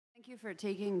you for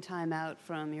taking time out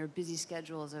from your busy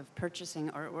schedules of purchasing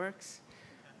artworks.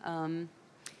 Um,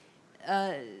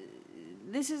 uh,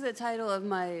 this is the title of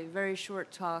my very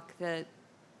short talk that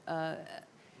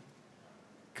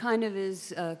kind of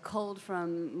is culled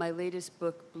from my latest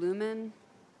book, Blumen,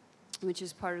 which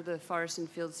is part of the Forest and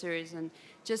Field series. And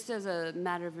just as a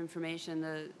matter of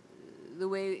information, the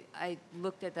way I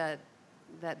looked at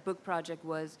that book project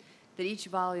was that each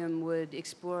volume would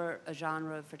explore a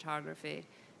genre of photography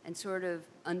and sort of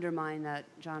undermine that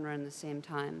genre in the same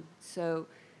time. So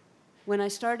when I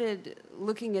started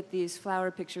looking at these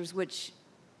flower pictures, which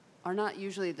are not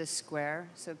usually this square,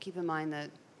 so keep in mind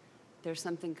that there's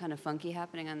something kind of funky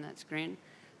happening on that screen.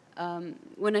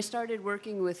 When I started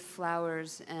working with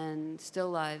flowers and still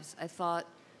lives, I thought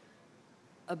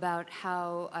about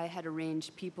how I had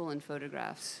arranged people in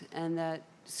photographs, and that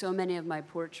so many of my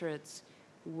portraits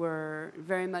were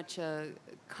very much a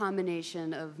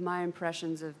combination of my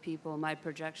impressions of people, my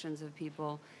projections of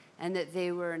people, and that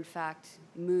they were in fact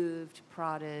moved,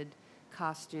 prodded,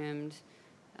 costumed,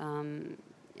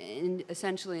 in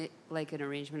essentially like an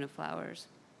arrangement of flowers.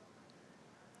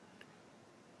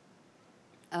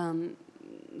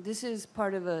 This is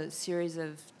part of a series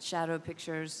of shadow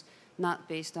pictures, not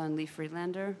based on Lee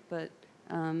Friedlander, but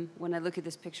when I look at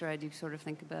this picture, I do sort of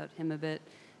think about him a bit.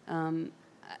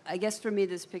 I guess for me,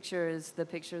 this picture is the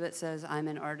picture that says, I'm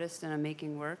an artist and I'm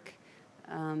making work.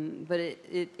 But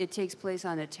it takes place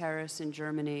on a terrace in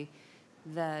Germany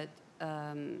that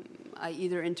I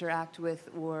either interact with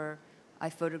or I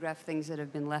photograph things that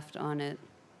have been left on it.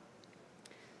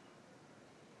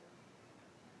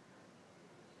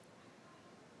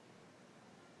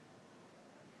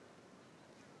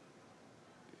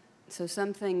 So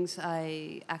some things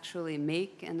I actually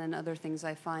make, and then other things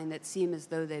I find that seem as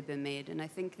though they've been made. And I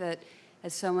think that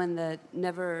as someone that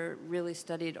never really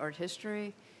studied art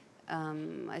history,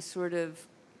 I sort of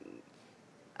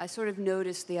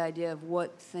noticed the idea of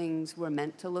what things were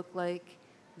meant to look like,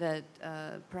 that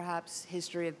perhaps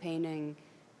history of painting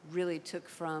really took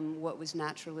from what was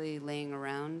naturally laying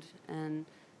around. And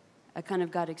I kind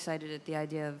of got excited at the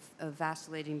idea of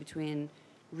vacillating between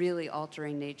really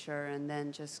altering nature and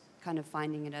then just kind of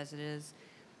finding it as it is.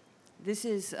 This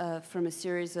is from a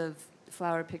series of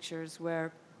flower pictures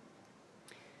where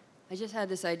I just had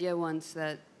this idea once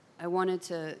that I wanted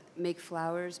to make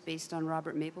flowers based on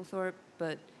Robert Mapplethorpe,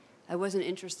 but I wasn't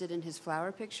interested in his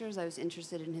flower pictures, I was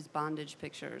interested in his bondage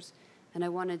pictures. And I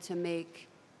wanted to make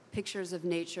pictures of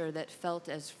nature that felt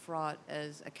as fraught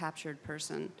as a captured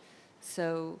person.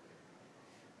 So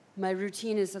my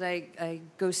routine is that I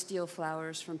go steal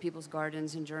flowers from people's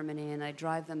gardens in Germany, and I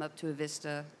drive them up to a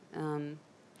vista, and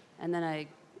then I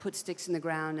put sticks in the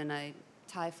ground, and I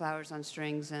tie flowers on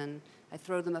strings, and I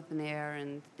throw them up in the air,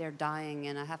 and they're dying,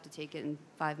 and I have to take it in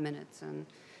 5 minutes,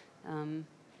 and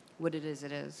what it is,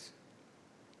 it is.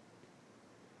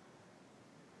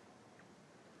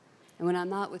 And when I'm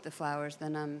not with the flowers,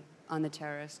 then I'm on the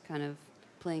terrace kind of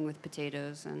playing with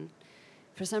potatoes, and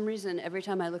for some reason, every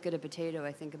time I look at a potato,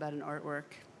 I think about an artwork.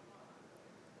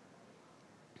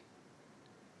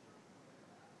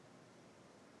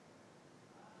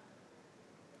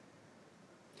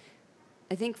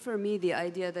 I think for me, the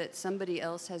idea that somebody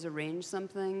else has arranged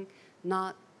something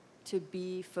not to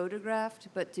be photographed,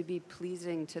 but to be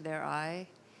pleasing to their eye.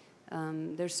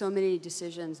 There's so many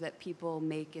decisions that people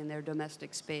make in their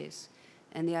domestic space.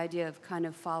 And the idea of kind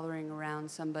of following around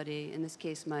somebody, in this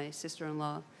case, my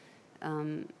sister-in-law,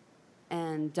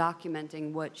 and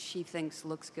documenting what she thinks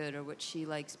looks good or what she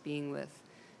likes being with.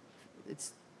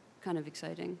 It's kind of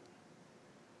exciting.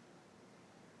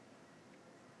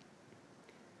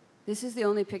 This is the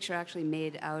only picture actually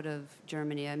made out of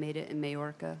Germany. I made it in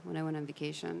Majorca when I went on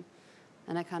vacation.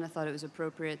 And I kind of thought it was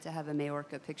appropriate to have a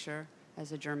Majorca picture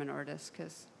as a German artist,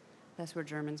 because that's where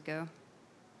Germans go.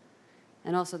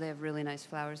 And also they have really nice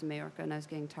flowers in Majorca, and I was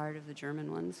getting tired of the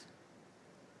German ones.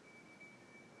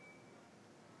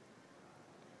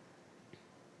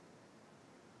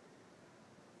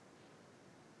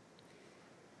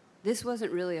 This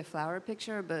wasn't really a flower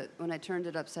picture, but when I turned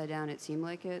it upside down, it seemed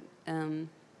like it.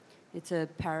 It's a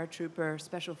paratrooper,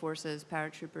 special forces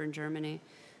paratrooper in Germany.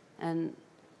 And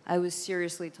I was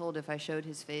seriously told if I showed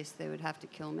his face, they would have to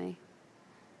kill me.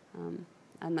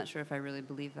 I'm not sure if I really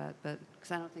believe that, but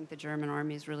because I don't think the German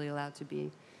army is really allowed to be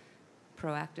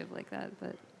proactive like that.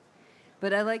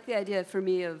 But I like the idea for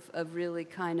me of really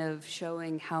kind of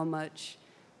showing how much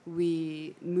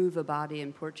we move a body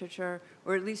in portraiture,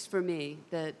 or at least for me,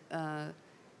 that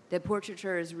that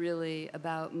portraiture is really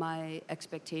about my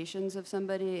expectations of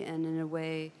somebody, and in a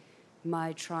way,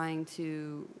 my trying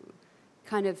to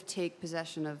kind of take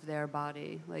possession of their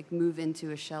body, like move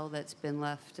into a shell that's been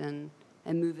left and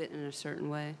move it in a certain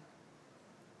way.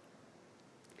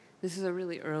 This is a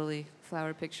really early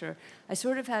flower picture. I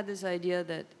sort of had this idea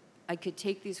that I could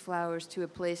take these flowers to a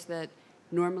place that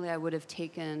normally I would have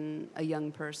taken a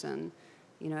young person.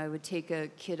 You know, I would take a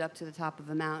kid up to the top of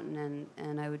a mountain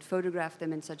and I would photograph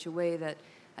them in such a way that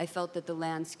I felt that the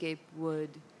landscape would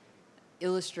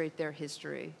illustrate their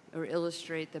history or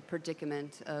illustrate the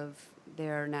predicament of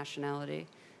their nationality.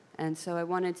 And so I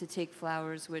wanted to take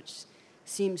flowers which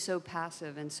seem so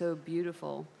passive and so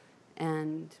beautiful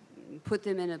and put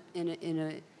them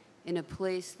in a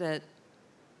place that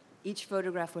each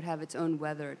photograph would have its own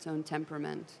weather, its own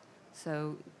temperament,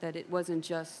 so that it wasn't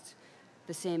just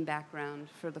the same background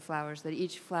for the flowers, that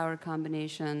each flower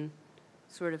combination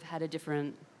sort of had a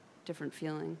different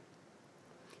feeling.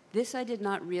 This I did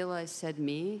not realize said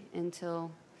me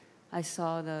until I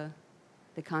saw the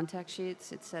contact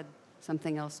sheets. It said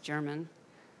something else German,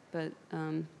 but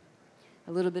a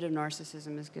little bit of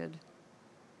narcissism is good.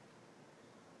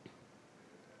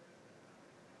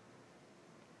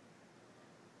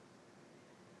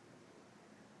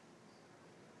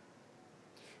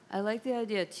 I like the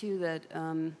idea, too, that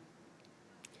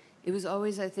it was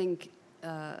always, I think,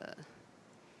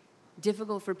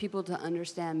 difficult for people to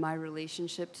understand my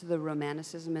relationship to the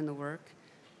romanticism in the work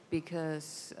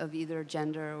because of either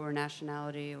gender or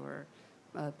nationality or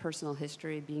personal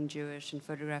history, being Jewish and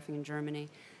photographing in Germany.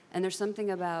 And there's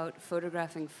something about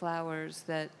photographing flowers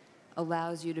that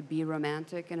allows you to be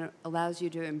romantic and it allows you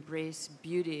to embrace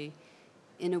beauty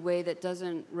in a way that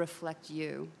doesn't reflect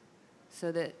you.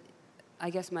 So that I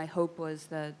guess my hope was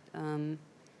that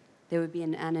there would be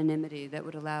an anonymity that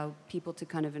would allow people to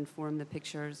kind of inform the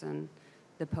pictures and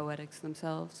the poetics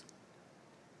themselves.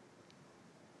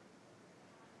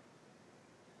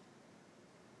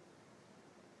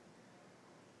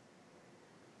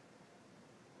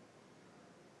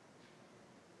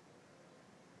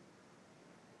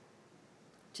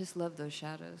 Just love those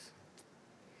shadows.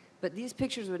 But these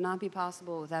pictures would not be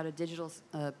possible without a digital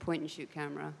point-and-shoot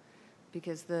camera,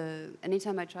 because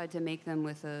anytime I tried to make them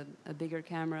with a bigger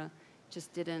camera,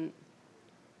 just didn't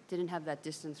have that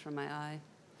distance from my eye.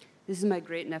 This is my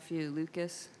great-nephew,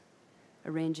 Lucas,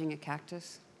 arranging a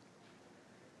cactus.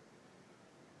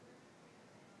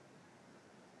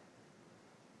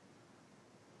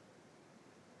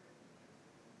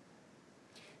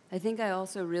 I think I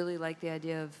also really like the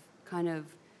idea of kind of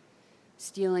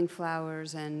stealing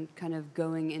flowers and kind of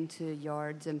going into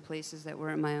yards and places that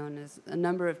weren't my own. As a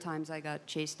number of times I got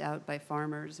chased out by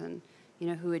farmers and,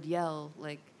 who would yell,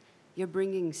 like, "You're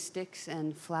bringing sticks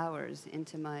and flowers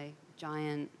into my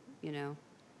giant,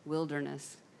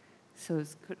 wilderness." So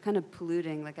it's kind of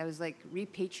polluting. Like I was like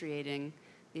repatriating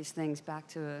these things back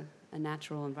to a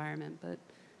natural environment, but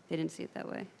they didn't see it that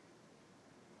way.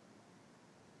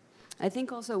 I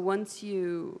think also once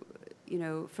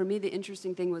for me the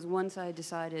interesting thing was once I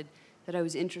decided that I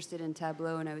was interested in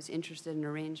tableau and I was interested in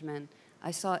arrangement,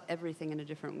 I saw everything in a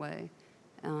different way.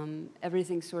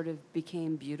 Everything sort of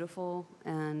became beautiful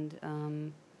and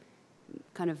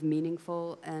kind of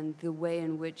meaningful, and the way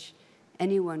in which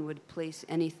anyone would place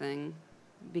anything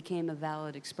became a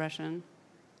valid expression.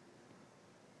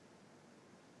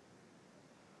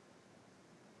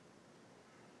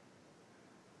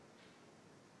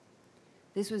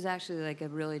 This was actually like a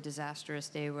really disastrous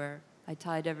day where I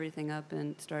tied everything up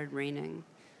and it started raining.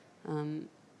 And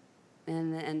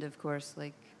in the end, of course,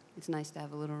 like, it's nice to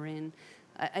have a little rain.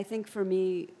 I think for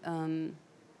me,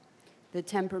 the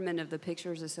temperament of the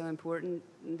pictures is so important.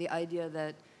 The idea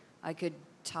that I could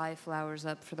tie flowers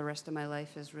up for the rest of my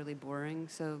life is really boring.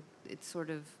 So it's sort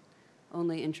of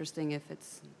only interesting if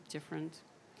it's different.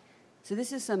 So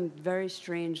this is some very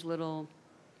strange little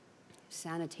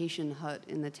sanitation hut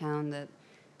in the town that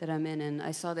I'm in, and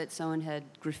I saw that someone had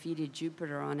graffitied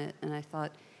Jupiter on it, and I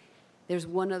thought, there's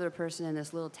one other person in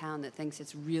this little town that thinks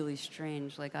it's really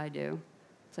strange like I do.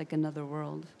 It's like another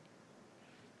world.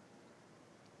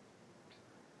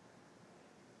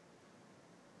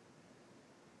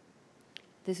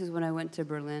 This is when I went to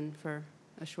Berlin for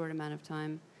a short amount of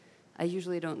time. I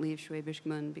usually don't leave Schwäbisch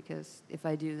Gmünd because if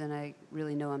I do, then I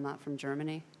really know I'm not from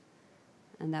Germany.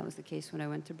 And that was the case when I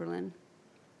went to Berlin.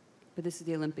 But this is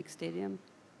the Olympic Stadium.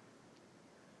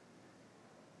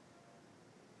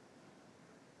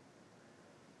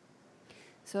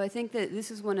 So I think that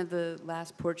this is one of the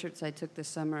last portraits I took this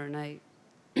summer, and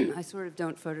I sort of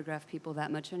don't photograph people that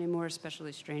much anymore,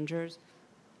 especially strangers.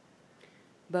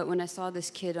 But when I saw this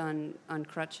kid on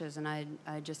crutches, and I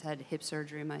just had hip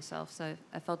surgery myself, so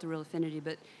I felt a real affinity.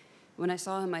 But when I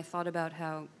saw him, I thought about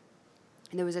how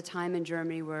there was a time in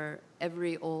Germany where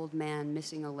every old man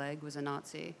missing a leg was a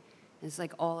Nazi. And it's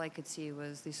like all I could see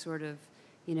was these sort of,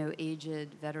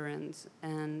 aged veterans.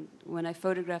 And when I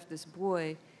photographed this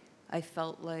boy, I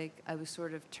felt like I was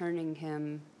sort of turning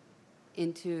him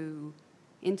into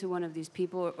one of these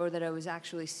people, or that I was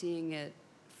actually seeing it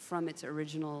from its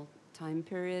original time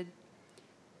period.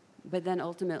 But then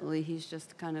ultimately, he's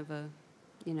just kind of a,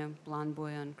 blonde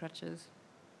boy on crutches.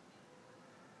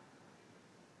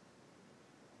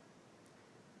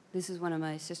 This is one of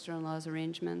my sister-in-law's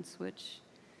arrangements, which,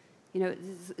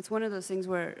 it's one of those things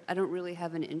where I don't really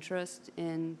have an interest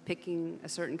in picking a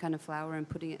certain kind of flower and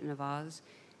putting it in a vase.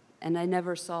 And I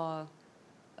never saw,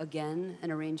 again,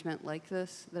 an arrangement like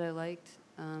this that I liked.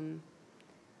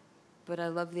 But I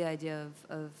love the idea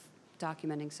of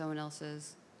documenting someone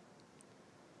else's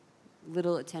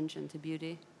little attention to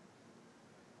beauty.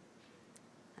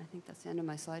 I think that's the end of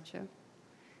my slideshow.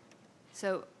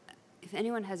 So if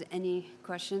anyone has any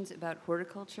questions about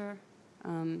horticulture,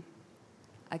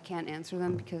 I can't answer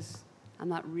them because I'm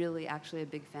not really actually a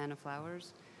big fan of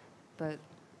flowers, but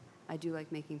I do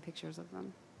like making pictures of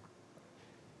them.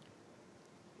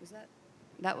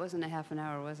 That wasn't a half an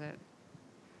hour, was it?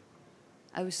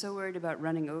 I was so worried about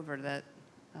running over that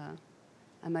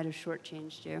I might have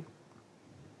shortchanged you.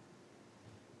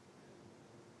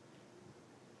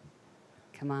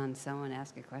 Come on, someone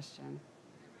ask a question.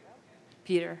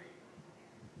 Peter.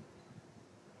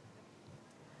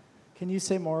 Can you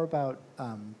say more about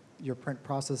your print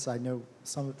process? I know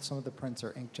some of the prints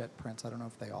are inkjet prints. I don't know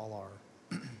if they all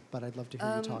are, but I'd love to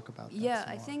hear you talk about that. Yeah,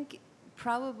 I think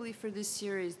probably for this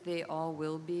series they all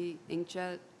will be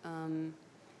inkjet,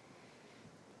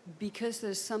 because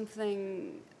there's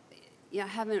something. I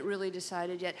haven't really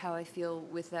decided yet how I feel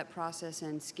with that process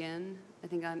and skin. I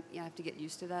think I have to get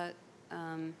used to that.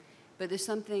 But there's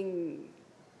something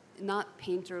not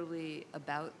painterly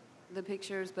about the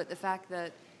pictures, but the fact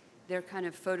that they're kind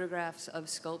of photographs of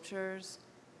sculptures.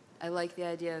 I like the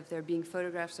idea of there being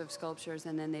photographs of sculptures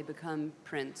and then they become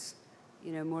prints,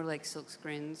 more like silk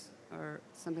screens or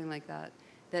something like that,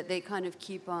 that they kind of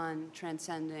keep on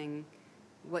transcending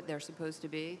what they're supposed to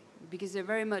be, because they're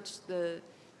very much the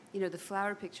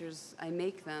flower pictures, I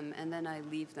make them and then I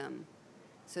leave them.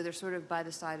 So they're sort of by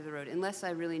the side of the road, unless I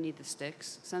really need the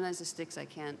sticks. Sometimes the sticks I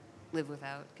can't live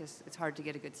without because it's hard to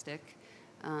get a good stick.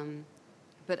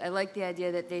 But I like the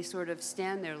idea that they sort of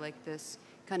stand there like this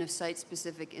kind of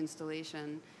site-specific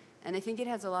installation. And I think it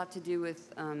has a lot to do with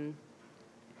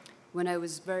when I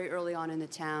was very early on in the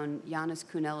town, Janis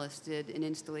Kunelis did an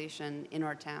installation in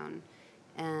our town.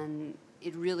 And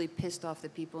it really pissed off the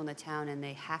people in the town, and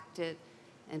they hacked it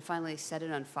and finally set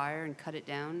it on fire and cut it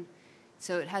down.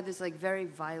 So it had this like very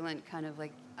violent kind of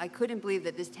like, I couldn't believe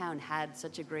that this town had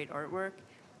such a great artwork.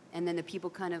 And then the people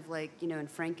kind of like, in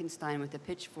Frankenstein with the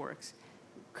pitchforks,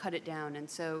 cut it down. And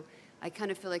so I kind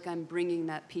of feel like I'm bringing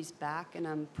that piece back and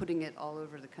I'm putting it all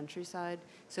over the countryside.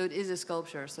 So it is a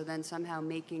sculpture. So then somehow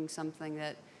making something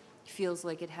that feels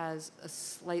like it has a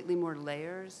slightly more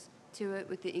layers to it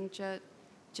with the inkjet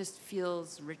just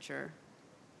feels richer.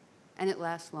 And it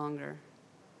lasts longer.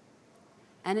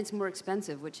 And it's more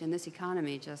expensive, which in this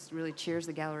economy just really cheers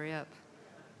the gallery up.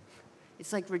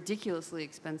 It's like ridiculously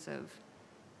expensive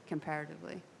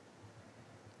comparatively.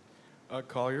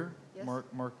 Collier, Yes?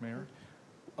 Mark Mayer.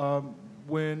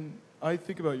 When I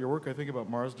think about your work, I think about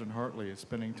Marsden Hartley,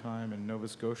 spending time in Nova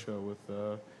Scotia with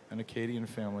an Acadian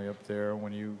family up there.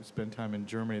 When you spend time in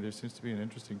Germany, there seems to be an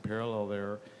interesting parallel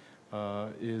there.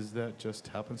 Is that just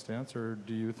happenstance, or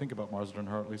do you think about Marsden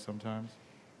Hartley sometimes?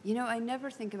 I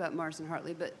never think about Marsden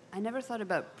Hartley, but I never thought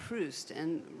about Proust.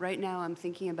 And right now I'm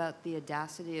thinking about the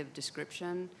audacity of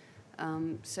description.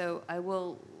 So I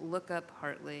will look up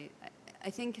Hartley. I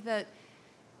think that,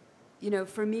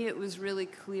 for me it was really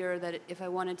clear that if I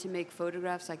wanted to make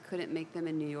photographs, I couldn't make them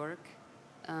in New York.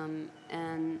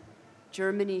 And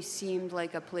Germany seemed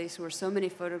like a place where so many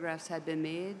photographs had been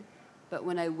made, but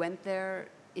when I went there,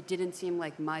 it didn't seem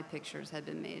like my pictures had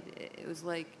been made. It was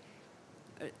like,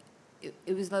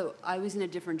 it was though I was in a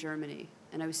different Germany,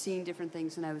 and I was seeing different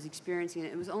things, and I was experiencing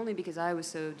it. It was only because I was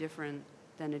so different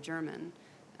than a German.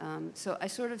 So I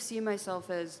sort of see myself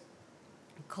as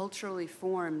culturally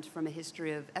formed from a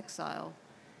history of exile,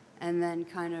 and then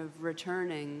kind of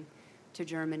returning to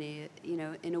Germany,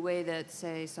 in a way that,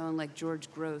 say, someone like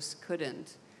George Gross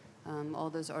couldn't. All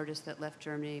those artists that left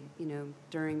Germany,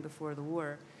 before the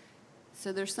war.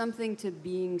 So there's something to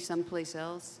being someplace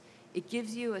else. It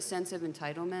gives you a sense of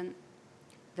entitlement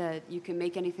that you can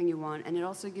make anything you want, and it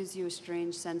also gives you a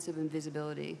strange sense of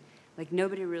invisibility. Like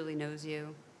nobody really knows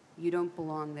you. You don't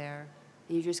belong there.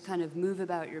 and you just kind of move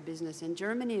about your business. And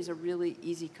Germany is a really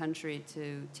easy country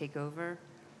to take over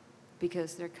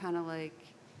because they're kind of like,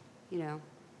 you know,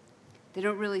 they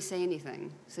don't really say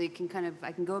anything. So you can kind of,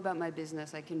 I can go about my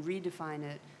business, I can redefine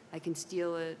it, I can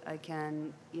steal it, I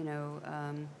can, you know,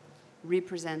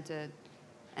 represent it,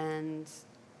 and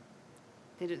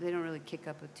they don't really kick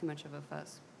up with too much of a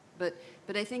fuss. But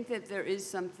I think that there is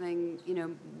something, you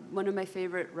know, one of my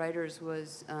favorite writers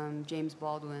was James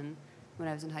Baldwin when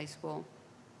I was in high school.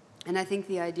 And I think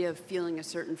the idea of feeling a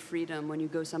certain freedom when you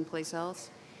go someplace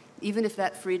else, even if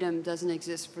that freedom doesn't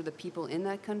exist for the people in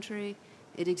that country,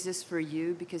 it exists for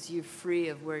you because you're free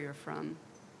of where you're from.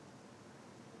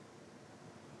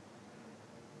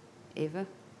 Ava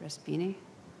Respini?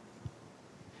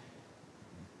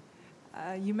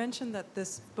 You mentioned that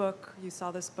this book, you saw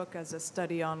this book as a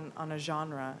study on a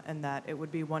genre and that it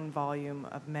would be one volume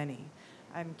of many.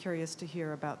 I'm curious to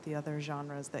hear about the other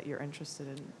genres that you're interested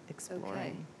in exploring.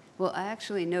 Okay. Well, I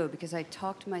actually know because I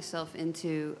talked myself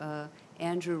into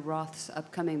Andrew Roth's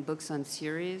upcoming books on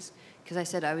series, because I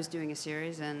said I was doing a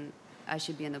series and I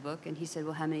should be in the book. And he said,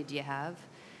 well, how many do you have?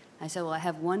 I said, well, I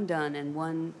have one done and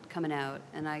one coming out,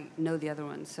 and I know the other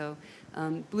one. So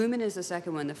Blumen is the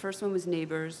second one. The first one was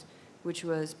Neighbors, which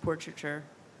was portraiture.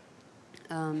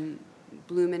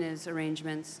 Blumen is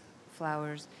arrangements,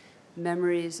 flowers.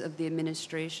 Memories of the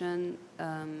Administration,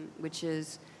 which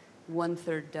is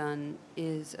 1/3 done,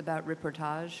 is about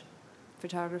reportage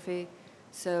photography.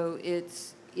 So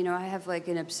it's, you know, I have like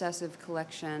an obsessive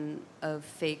collection of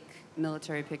fake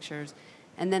military pictures.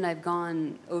 And then I've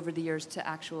gone over the years to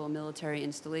actual military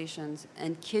installations,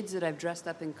 and kids that I've dressed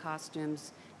up in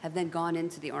costumes have then gone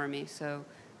into the army. So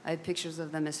I have pictures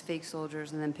of them as fake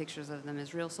soldiers and then pictures of them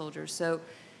as real soldiers. So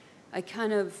I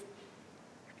kind of,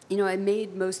 you know, I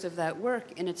made most of that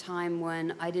work in a time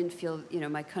when I didn't feel, you know,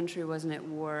 my country wasn't at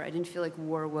war. I didn't feel like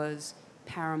war was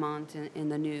paramount in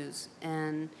the news.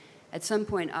 And at some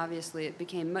point, obviously, it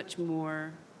became much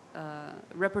more,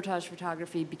 reportage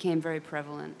photography became very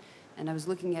prevalent. And I was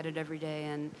looking at it every day.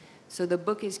 And so the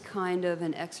book is kind of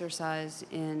an exercise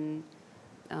in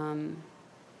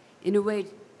a way,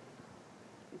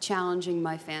 challenging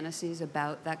my fantasies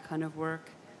about that kind of work,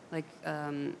 like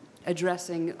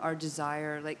addressing our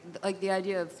desire, like the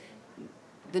idea of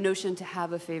the notion to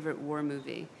have a favorite war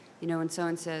movie. You know, when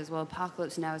someone says, well,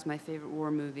 Apocalypse Now is my favorite war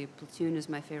movie, Platoon is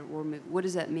my favorite war movie, what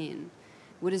does that mean?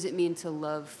 What does it mean to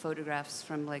love photographs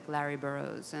from like Larry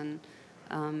Burroughs? And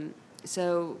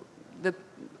so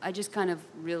I just kind of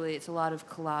really, it's a lot of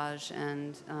collage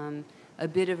and a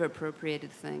bit of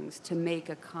appropriated things to make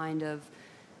a kind of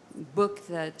book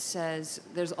that says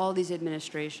there's all these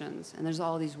administrations and there's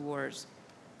all these wars,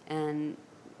 and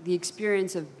the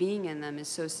experience of being in them is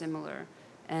so similar,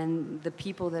 and the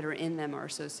people that are in them are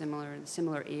so similar,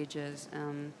 similar ages.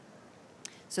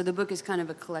 So the book is kind of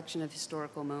a collection of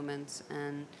historical moments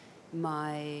and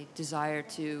my desire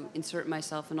to insert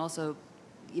myself, and also,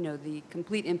 you know, the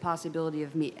complete impossibility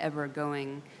of me ever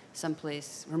going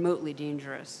someplace remotely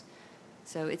dangerous.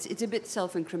 So it's a bit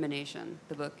self-incrimination,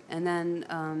 the book. And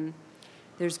then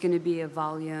there's going to be a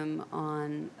volume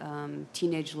on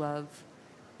teenage love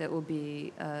that will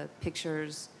be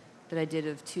pictures that I did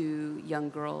of 2 young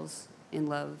girls in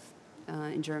love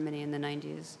in Germany in the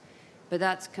 90s. But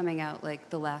that's coming out like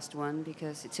the last one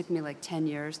because it took me like 10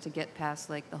 years to get past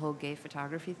like the whole gay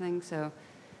photography thing. So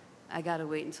I got to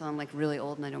wait until I'm like really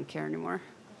old and I don't care anymore.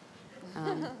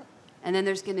 And then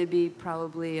there's going to be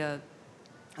probably a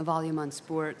volume on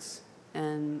sports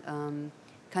and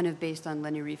kind of based on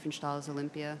Leni Riefenstahl's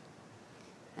Olympia.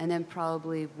 And then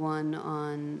probably one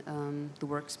on the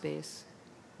workspace,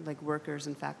 like workers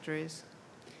and factories.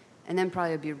 And then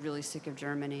probably I'll be really sick of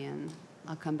Germany and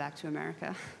I'll come back to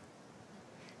America.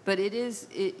 But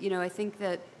you know, I think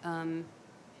that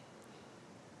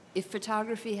if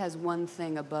photography has one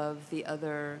thing above the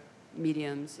other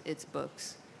mediums, it's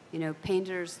books. You know,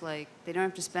 painters, like, they don't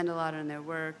have to spend a lot on their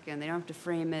work, and they don't have to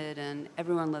frame it, and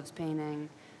everyone loves painting.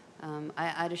 I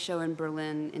had a show in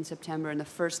Berlin in September, and the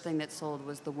first thing that sold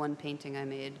was the one painting I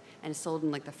made, and it sold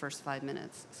in, like, the first 5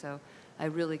 minutes. So I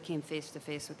really came face to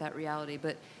face with that reality.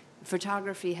 But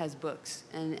photography has books,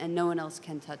 and no one else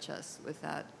can touch us with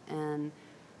that. And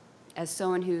as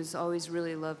someone who's always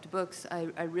really loved books,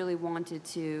 I really wanted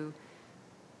to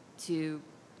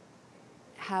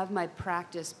have my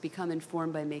practice become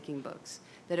informed by making books.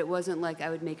 That it wasn't like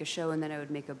I would make a show and then I would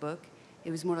make a book.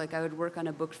 It was more like I would work on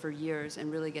a book for years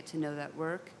and really get to know that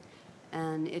work.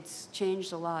 And it's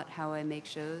changed a lot how I make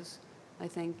shows, I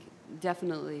think,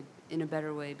 definitely in a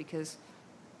better way, because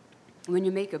when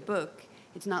you make a book,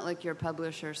 it's not like your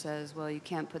publisher says, well, you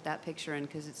can't put that picture in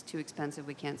because it's too expensive,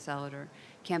 we can't sell it, or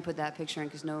can't put that picture in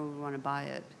because no one would want to buy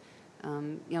it.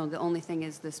 You know, the only thing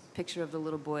is this picture of the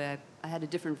little boy, I had a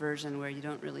different version where you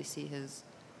don't really see his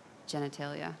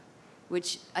genitalia,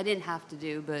 which I didn't have to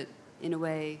do, but in a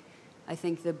way, I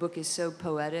think the book is so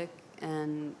poetic,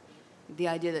 and the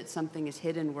idea that something is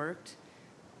hidden worked,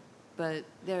 but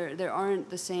there aren't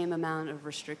the same amount of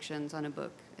restrictions on a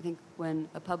book. I think when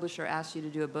a publisher asks you to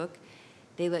do a book,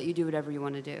 they let you do whatever you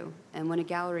want to do. And when a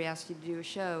gallery asks you to do a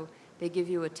show, they give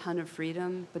you a ton of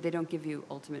freedom, but they don't give you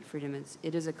ultimate freedom.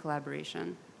 It is a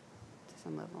collaboration to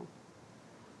some level.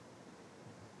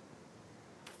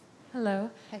 Hello.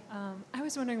 Hey. I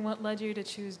was wondering what led you to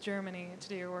choose Germany to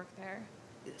do your work there.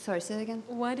 Sorry, say that again?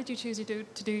 Why did you choose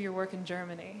to do your work in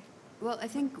Germany? Well, I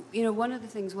think, you know, one of the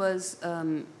things was,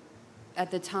 at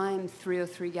the time,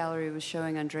 303 Gallery was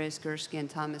showing Andreas Gursky and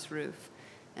Thomas Roof.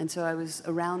 And so I was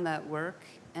around that work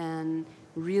and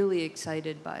really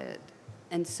excited by it.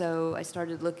 And so I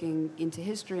started looking into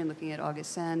history and looking at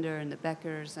August Sander and the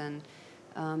Beckers. And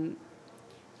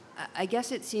I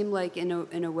guess it seemed like, in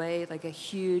a way, like a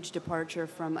huge departure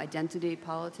from identity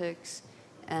politics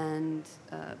and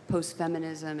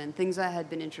post-feminism and things I had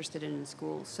been interested in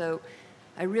school. So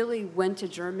I really went to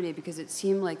Germany because it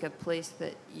seemed like a place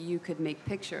that you could make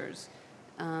pictures.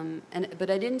 But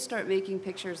I didn't start making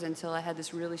pictures until I had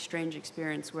this really strange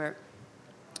experience where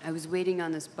I was waiting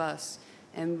on this bus,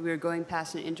 and we were going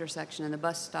past an intersection, and the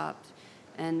bus stopped.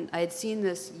 And I had seen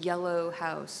this yellow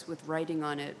house with writing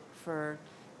on it for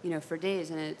days,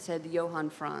 and it said Johann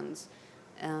Franz.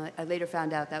 I later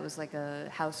found out that was like a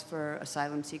house for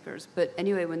asylum seekers. But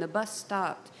anyway, when the bus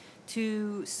stopped,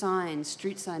 two signs,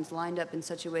 street signs, lined up in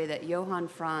such a way that Johann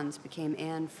Franz became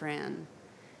Anne Fran.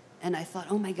 And I thought,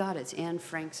 oh my God, it's Anne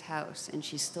Frank's house, and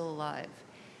she's still alive.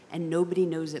 And nobody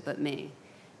knows it but me.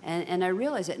 And I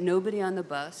realized that nobody on the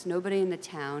bus, nobody in the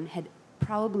town had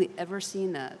probably ever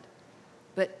seen that.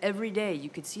 But every day you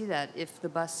could see that if the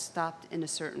bus stopped in a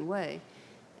certain way.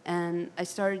 And I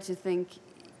started to think,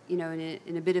 you know,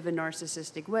 in a bit of a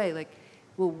narcissistic way, like,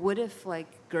 well, what if, like,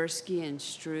 Gursky and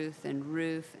Struth and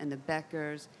Roof and the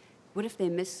Beckers, what if they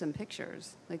missed some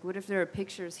pictures? Like, what if there are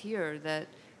pictures here that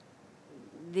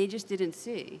they just didn't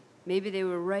see? Maybe they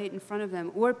were right in front of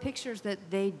them, or pictures that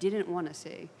they didn't want to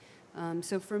see.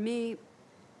 So for me,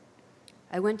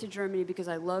 I went to Germany because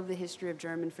I love the history of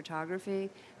German photography,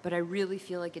 but I really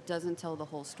feel like it doesn't tell the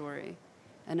whole story.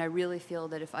 And I really feel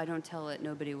that if I don't tell it,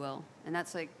 nobody will. And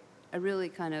that's like a really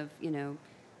kind of, you know,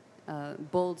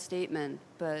 bold statement,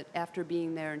 but after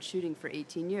being there and shooting for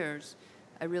 18 years,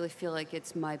 I really feel like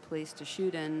it's my place to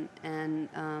shoot in.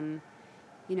 And,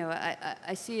 you know,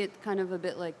 I see it kind of a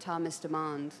bit like Thomas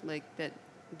Demand, like that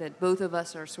both of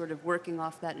us are sort of working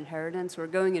off that inheritance. We're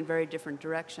going in very different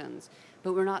directions,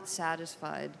 but we're not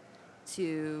satisfied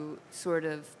to sort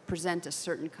of present a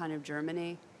certain kind of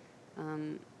Germany.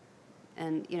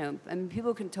 And, you know, I mean,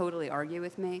 people can totally argue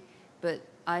with me, but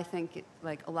I think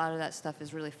like a lot of that stuff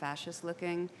is really fascist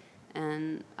looking,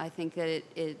 and I think that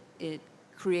it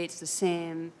creates the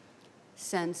same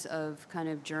sense of kind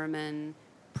of German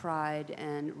pride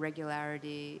and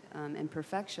regularity and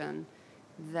perfection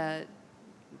that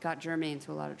got Germany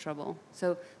into a lot of trouble.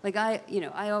 So, like, I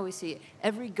always see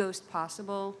every ghost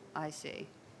possible, I see,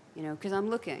 you know, because I'm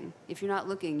looking. If you're not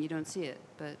looking, you don't see it.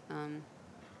 But,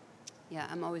 yeah,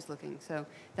 I'm always looking. So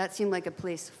that seemed like a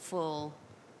place full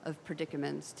of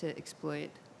predicaments to exploit.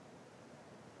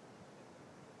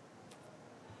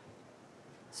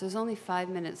 So there's only 5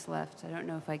 minutes left. I don't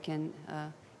know if I can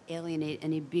alienate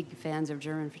any big fans of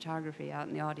German photography out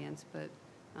in the audience, but,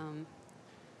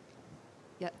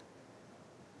 yeah.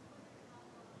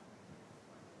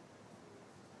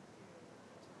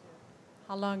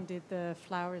 How long did the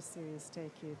flower series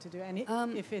take you to do, and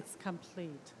if it's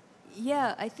complete?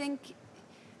 Yeah, I think,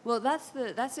 well, that's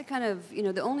the kind of, you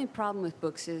know, the only problem with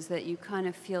books is that you kind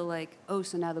of feel like, oh,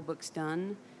 so now the book's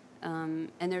done. And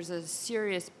there's a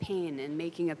serious pain in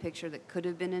making a picture that could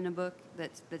have been in a book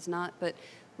that's not. But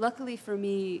luckily for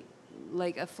me,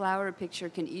 like, a flower picture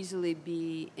can easily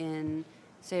be in,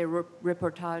 say, a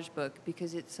reportage book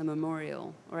because it's a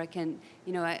memorial. Or I can,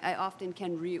 you know, I often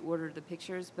can reorder the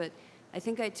pictures, but I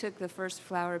think I took the first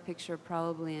flower picture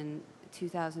probably in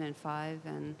 2005,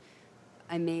 and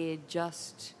I made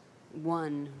just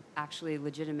one actually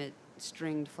legitimate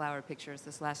stringed flower pictures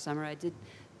this last summer. I did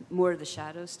more of the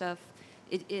shadow stuff.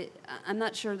 I'm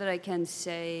not sure that I can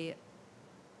say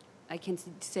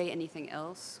anything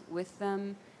else with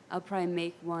them. I'll probably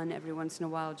make one every once in a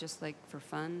while just like for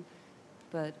fun.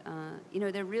 But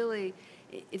they're really,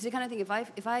 it's the kind of thing,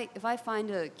 if I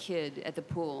find a kid at the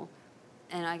pool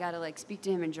and I got to like speak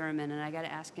to him in German, and I got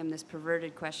to ask him this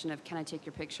perverted question of, can I take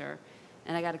your picture?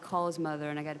 And I got to call his mother,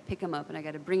 and I got to pick him up, and I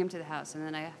got to bring him to the house, and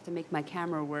then I have to make my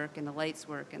camera work, and the lights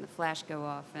work, and the flash go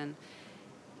off, and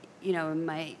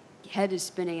my head is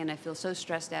spinning, and I feel so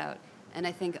stressed out. And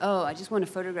I think, oh, I just want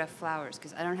to photograph flowers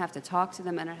because I don't have to talk to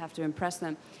them, I don't have to impress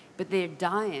them, but they're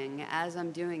dying as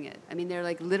I'm doing it. I mean, they're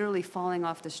like literally falling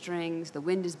off the strings. The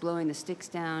wind is blowing the sticks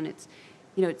down. It's,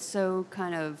 it's so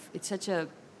kind of, it's such a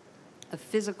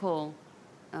physical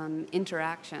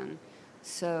interaction.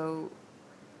 So,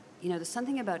 there's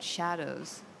something about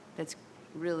shadows that's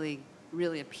really,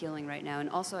 really appealing right now. And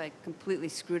also, I completely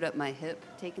screwed up my hip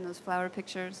taking those flower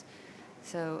pictures.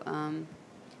 So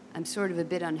I'm sort of a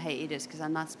bit on hiatus because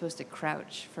I'm not supposed to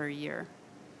crouch for a year,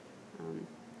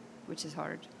 which is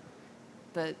hard.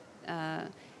 But,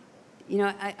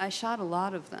 I shot a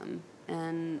lot of them,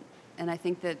 and I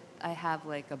think that I have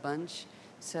like a bunch.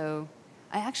 So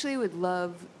I actually would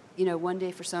love, one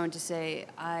day for someone to say,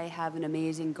 I have an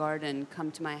amazing garden,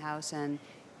 come to my house, and,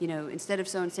 instead of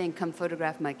someone saying, come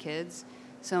photograph my kids,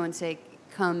 someone say,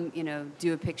 come,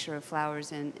 do a picture of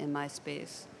flowers in my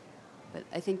space. But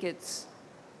I think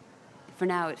for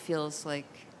now it feels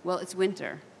like, well, it's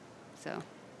winter, so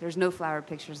there's no flower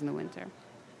pictures in the winter.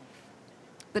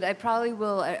 But I probably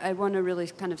will, I want to really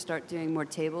kind of start doing more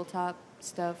tabletop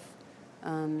stuff.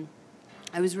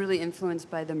 I was really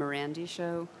influenced by the Morandi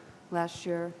show last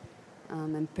year,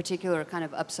 in particular a kind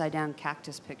of upside down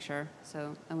cactus picture,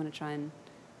 so I want to try and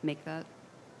make that.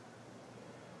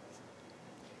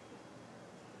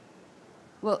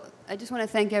 Well, I just want to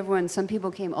thank everyone. Some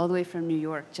people came all the way from New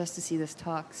York just to see this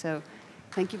talk, so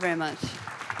thank you very much.